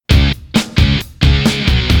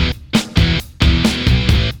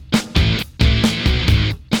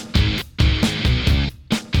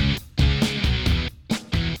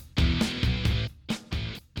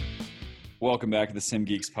welcome back to the Sim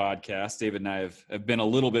Geeks podcast. David and I have been a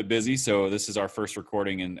little bit busy, so this is our first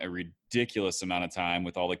recording in a ridiculous amount of time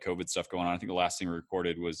with all the COVID stuff going on. I think the last thing we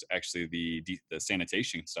recorded was actually the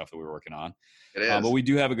sanitation stuff that we were working on. It is. But we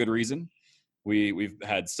do have a good reason. We've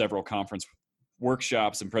had several conference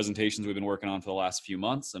workshops and presentations we've been working on for the last few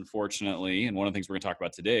months, unfortunately. And one of the things we're going to talk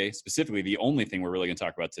about today, specifically the only thing we're really going to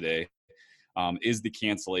talk about today, is the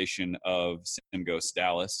cancellation of SimGhost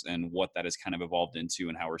Dallas and what that has kind of evolved into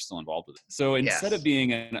and how we're still involved with it. So instead of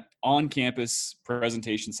being an on-campus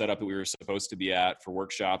presentation setup that we were supposed to be at for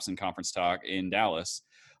workshops and conference talk in Dallas,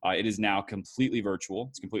 it is now completely virtual.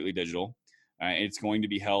 It's completely digital. It's going to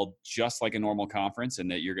be held just like a normal conference,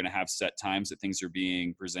 and that you're going to have set times that things are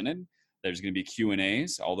being presented. There's going to be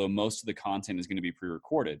Q&As, although most of the content is going to be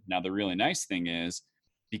pre-recorded. Now, the really nice thing is,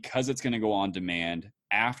 because it's going to go on demand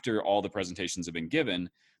after all the presentations have been given,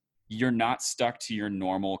 you're not stuck to your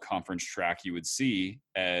normal conference track you would see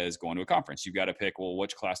as going to a conference. You've got to pick, well,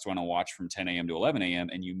 which class do I want to watch from 10 a.m. to 11 a.m.,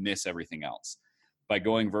 and you miss everything else. By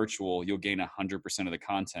going virtual, you'll gain 100% of the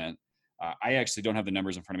content. I actually don't have the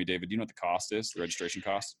numbers in front of me, David. Do you know what the cost is, the registration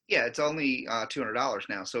cost? Yeah, it's only $200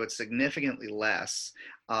 now, so it's significantly less.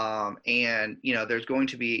 And, there's going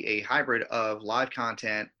to be a hybrid of live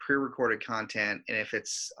content, pre-recorded content, and if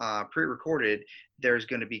it's pre-recorded, there's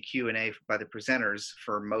going to be Q&A by the presenters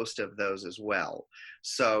for most of those as well.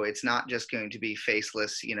 So it's not just going to be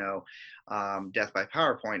faceless, death by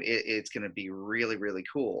PowerPoint. It's going to be really, really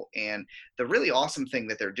cool. And the really awesome thing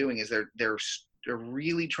that they're doing is they're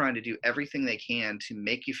really trying to do everything they can to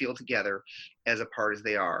make you feel together as apart as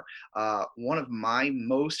they are. One of my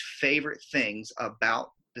most favorite things about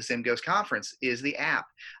the SimGhost conference is the app.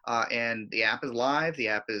 And the app is live. The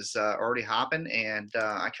app is already hopping. And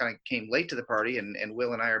I kind of came late to the party, and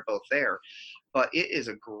Will and I are both there. But it is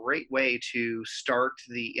a great way to start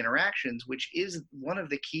the interactions, which is one of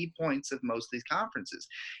the key points of most of these conferences.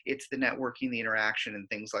 It's the networking, the interaction, and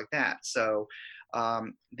things like that. So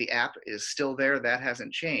the app is still there. That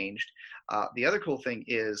hasn't changed. The other cool thing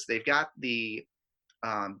is they've got the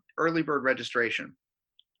early bird registration.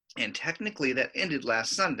 And technically that ended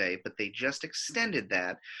last Sunday, but they just extended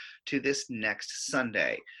that to this next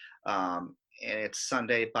Sunday. And it's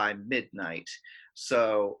Sunday by midnight.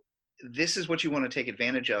 So this is what you want to take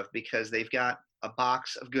advantage of, because they've got a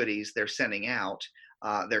box of goodies they're sending out.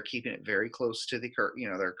 They're keeping it very close to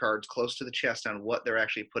their cards close to the chest on what they're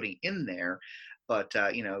actually putting in there. But,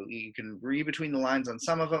 you can read between the lines on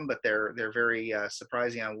some of them, but they're very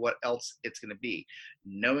surprising on what else it's going to be.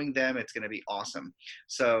 Knowing them, it's going to be awesome.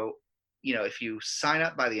 So, if you sign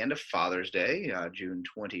up by the end of Father's Day, June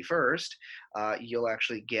 21st, you'll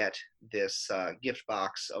actually get this gift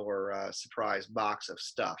box or surprise box of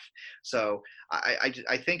stuff. So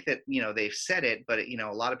I think that, they've said it, but,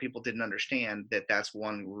 a lot of people didn't understand that that's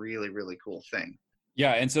one really, really cool thing.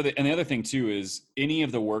 Yeah, and so the other thing too is any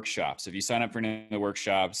of the workshops. If you sign up for any of the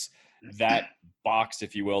workshops, that box,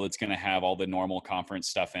 if you will, that's going to have all the normal conference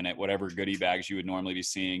stuff in it, whatever goodie bags you would normally be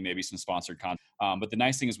seeing, maybe some sponsored content. But the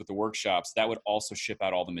nice thing is with the workshops, that would also ship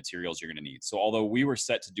out all the materials you're going to need. So although we were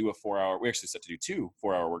set to do we actually set to do 2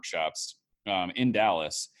 4-hour workshops in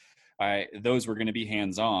Dallas. Those were going to be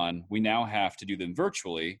hands-on. We now have to do them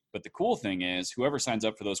virtually. But the cool thing is whoever signs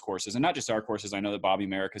up for those courses, and not just our courses, I know that Bobby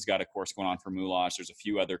Merrick has got a course going on for Moulash. There's a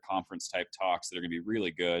few other conference type talks that are going to be really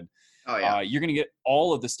good. Oh, yeah. You're going to get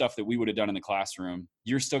all of the stuff that we would have done in the classroom.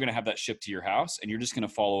 You're still going to have that shipped to your house, and you're just going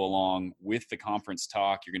to follow along with the conference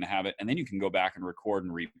talk. You're going to have it, and then you can go back and record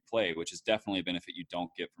and replay, which is definitely a benefit you don't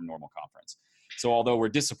get from normal conference. So although we're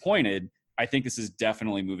disappointed, I think this is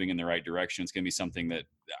definitely moving in the right direction. It's going to be something that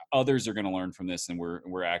others are going to learn from this, and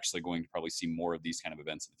we're actually going to probably see more of these kind of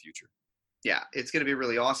events in the future. Yeah, it's going to be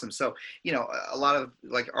really awesome. So, a lot of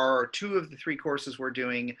our 2 of the 3 courses we're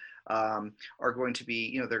doing are going to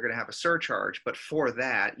be, they're going to have a surcharge, but for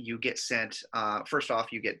that you get sent, first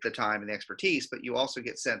off, you get the time and the expertise, but you also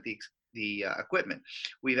get sent the equipment.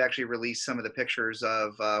 We've actually released some of the pictures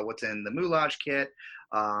of what's in the Moulash kit.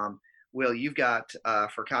 Will, you've got,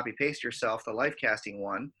 for copy paste yourself, the life casting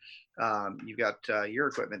one. You've got your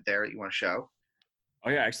equipment there that you want to show. Oh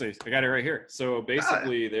yeah, actually, I got it right here. So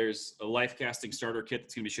basically, there's a life casting starter kit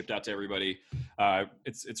that's going to be shipped out to everybody.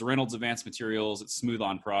 It's Reynolds Advanced Materials. It's smooth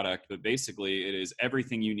on product, but basically, it is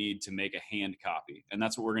everything you need to make a hand copy, and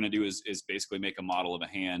that's what we're going to do is basically make a model of a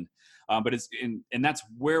hand. But and that's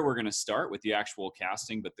where we're going to start with the actual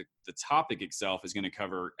casting. But the topic itself is going to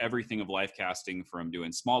cover everything of life casting, from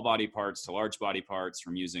doing small body parts to large body parts,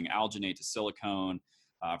 from using alginate to silicone.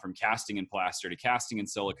 From casting in plaster to casting in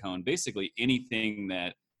silicone, basically anything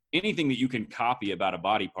that you can copy about a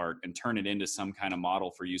body part and turn it into some kind of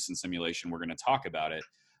model for use in simulation, we're going to talk about it.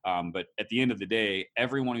 But at the end of the day,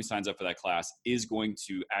 everyone who signs up for that class is going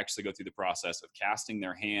to actually go through the process of casting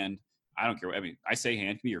their hand. I don't care. I mean, I say hand,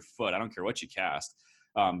 it can be your foot. I don't care what you cast.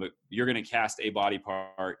 But you're going to cast a body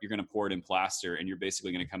part, you're going to pour it in plaster, and you're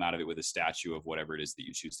basically going to come out of it with a statue of whatever it is that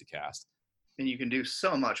you choose to cast. And you can do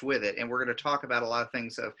so much with it. And we're going to talk about a lot of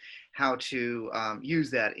things of how to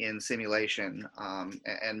use that in simulation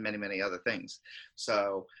and many, many other things.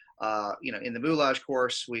 So, in the moulage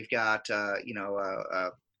course, we've got, a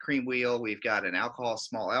cream wheel, we've got an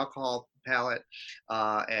small alcohol palette,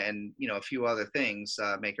 and, a few other things,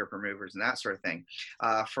 makeup removers and that sort of thing.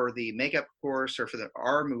 For the makeup course or for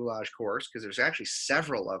our moulage course, because there's actually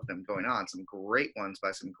several of them going on, some great ones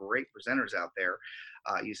by some great presenters out there,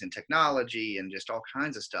 using technology and just all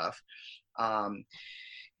kinds of stuff.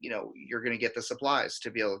 You're going to get the supplies to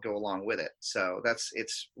be able to go along with it. So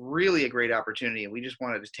it's really a great opportunity. And we just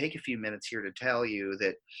wanted to take a few minutes here to tell you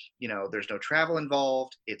that, there's no travel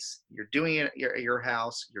involved. You're doing it at your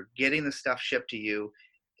house. You're getting the stuff shipped to you.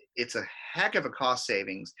 It's a heck of a cost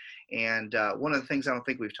savings. And one of the things I don't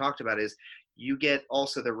think we've talked about is you get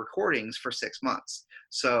also the recordings for 6 months.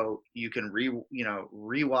 So you can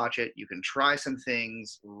rewatch it. You can try some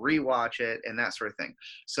things, rewatch it, and that sort of thing.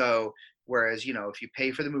 So whereas, if you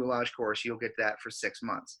pay for the moulage course, you'll get that for 6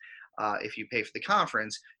 months. If you pay for the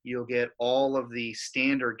conference, you'll get all of the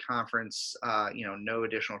standard conference, no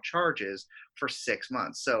additional charges for 6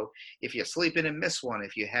 months. So if you sleep in and miss one,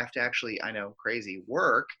 if you have to actually, I know, crazy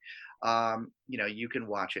work, you can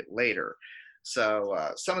watch it later.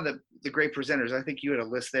 So some of the great presenters, I think you had a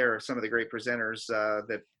list there of some of the great presenters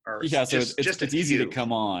that are it's easy to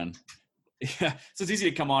come on. Yeah, so it's easy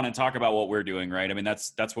to come on and talk about what we're doing, right? I mean,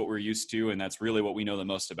 that's what we're used to, and that's really what we know the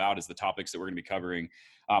most about is the topics that we're going to be covering.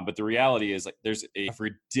 But the reality is, like, there's a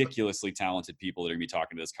ridiculously talented people that are going to be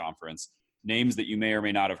talking to this conference, names that you may or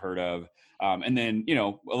may not have heard of. And then,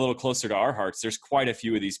 a little closer to our hearts, there's quite a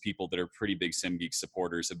few of these people that are pretty big SimGeek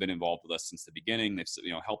supporters, have been involved with us since the beginning. They've,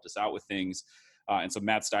 helped us out with things. And so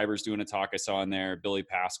Matt Stiver's doing a talk I saw in there, Billy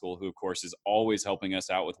Pascal, who of course is always helping us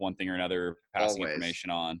out with one thing or another, passing information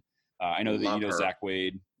on. I know that you know Zach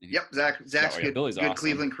Wade. Yep, Zach's good. Billy's good awesome.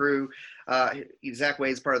 Cleveland crew. Zach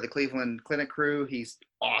Wade's part of the Cleveland Clinic crew. He's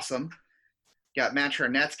awesome. Got Matt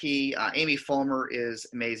Charnetsky. Amy Fulmer is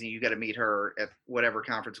amazing. You got to meet her at whatever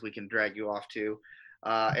conference we can drag you off to.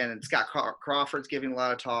 And Scott Crawford's giving a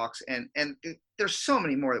lot of talks, and there's so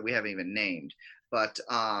many more that we haven't even named. But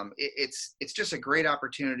it's just a great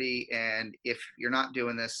opportunity, and if you're not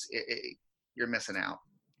doing this, you're missing out.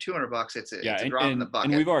 $200. It's a drop in the bucket.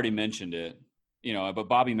 And we've already mentioned it, but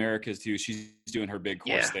Bobby America's too. She's doing her big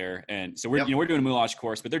course there, and so we're we're doing a moulage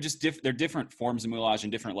course, but they're just they're different forms of moulage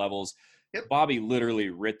and different levels. Yep. Bobby literally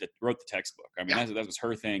wrote the textbook. I mean, that was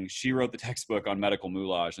her thing. She wrote the textbook on medical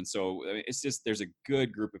moulage, and so it's just there's a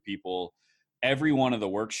good group of people. Every one of the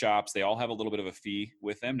workshops, they all have a little bit of a fee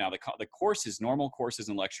with them. Now the courses, normal courses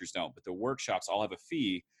and lectures don't, but the workshops all have a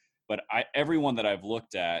fee. But everyone that I've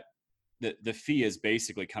looked at, the fee is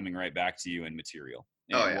basically coming right back to you in material.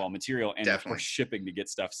 Material and of course shipping to get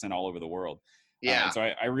stuff sent all over the world. Yeah. So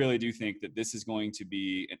I really do think that this is going to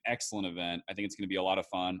be an excellent event. I think it's going to be a lot of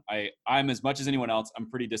fun. I'm as much as anyone else,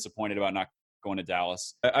 I'm pretty disappointed about not going to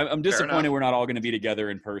Dallas. I'm disappointed we're not all going to be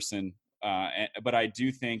together in person. But I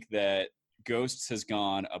do think that Ghosts has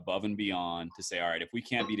gone above and beyond to say, all right, if we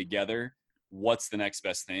can't be together, what's the next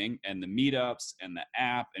best thing? And the meetups and the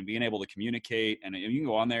app and being able to communicate, and you can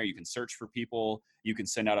go on there, you can search for people, you can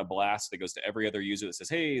send out a blast that goes to every other user that says,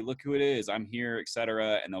 hey, look who it is, I'm here,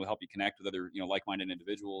 etc. And they'll help you connect with other, like-minded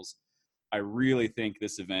individuals. I really think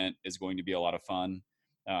this event is going to be a lot of fun.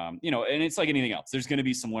 And it's like anything else. There's going to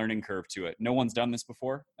be some learning curve to it. No one's done this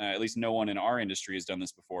before. At least no one in our industry has done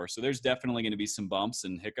this before. So there's definitely going to be some bumps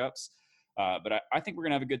and hiccups. But I think we're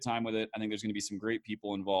going to have a good time with it. I think there's going to be some great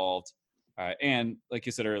people involved. And like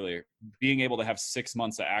you said earlier, being able to have 6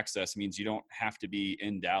 months of access means you don't have to be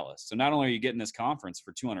in Dallas. So not only are you getting this conference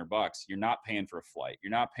for $200, you're not paying for a flight. You're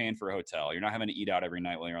not paying for a hotel. You're not having to eat out every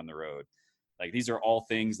night while you're on the road. Like, these are all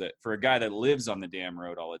things that for a guy that lives on the damn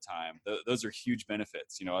road all the time, those are huge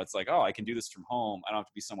benefits. It's like, oh, I can do this from home. I don't have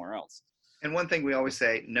to be somewhere else. And one thing we always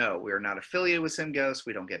say, no, we are not affiliated with SimGhost.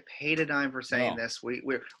 We don't get paid a dime for saying this.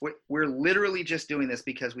 We're literally just doing this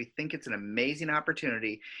because we think it's an amazing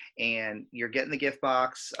opportunity, and you're getting the gift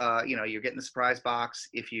box. You're getting the surprise box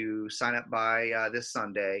if you sign up by this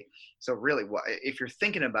Sunday. So really, if you're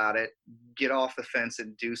thinking about it, get off the fence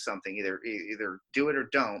and do something. Either do it or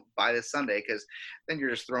don't by this Sunday, because then you're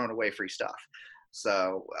just throwing away free stuff.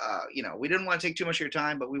 So we didn't want to take too much of your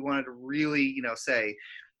time, but we wanted to really say,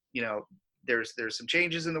 there's some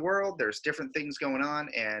changes in the world. There's different things going on,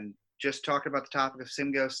 and just talking about the topic of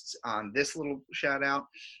sim ghosts on this little shout out,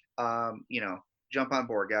 you know, jump on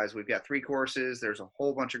board, guys. We've got 3 courses. There's a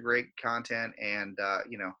whole bunch of great content, and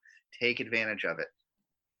you know, take advantage of it.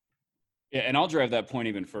 Yeah, and I'll drive that point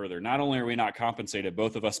even further. Not only are we not compensated,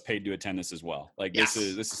 both of us paid to attend this as well. Like Yes.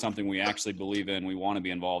 this is something we actually believe in. We want to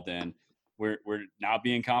be involved in. We're not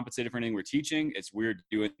being compensated for anything we're teaching. It's we're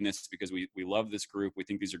doing this because we love this group. We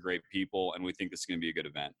think these are great people, and we think this is going to be a good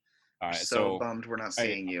event. All right, So bummed we're not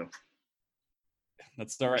seeing you.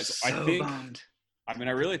 That's all right. So So I think, bummed. I mean,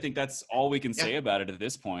 I really think that's all we can say about it at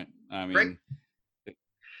this point. I mean, Great.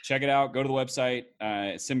 check it out. Go to the website,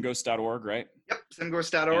 simghost.org, right? Yep,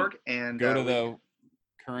 simghost.org, and go to the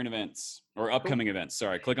current events or upcoming events.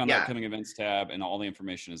 Sorry, click on the upcoming events tab, and all the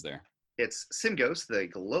information is there. It's SimGhost, the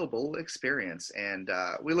global experience, and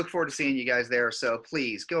we look forward to seeing you guys there. So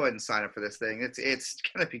please go ahead and sign up for this thing. It's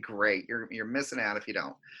gonna be great. You're missing out if you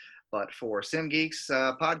don't. But for Sim Geeks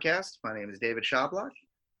podcast, my name is David Shablock.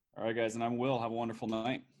 All right, guys, and I'm Will. Have a wonderful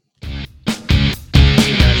night.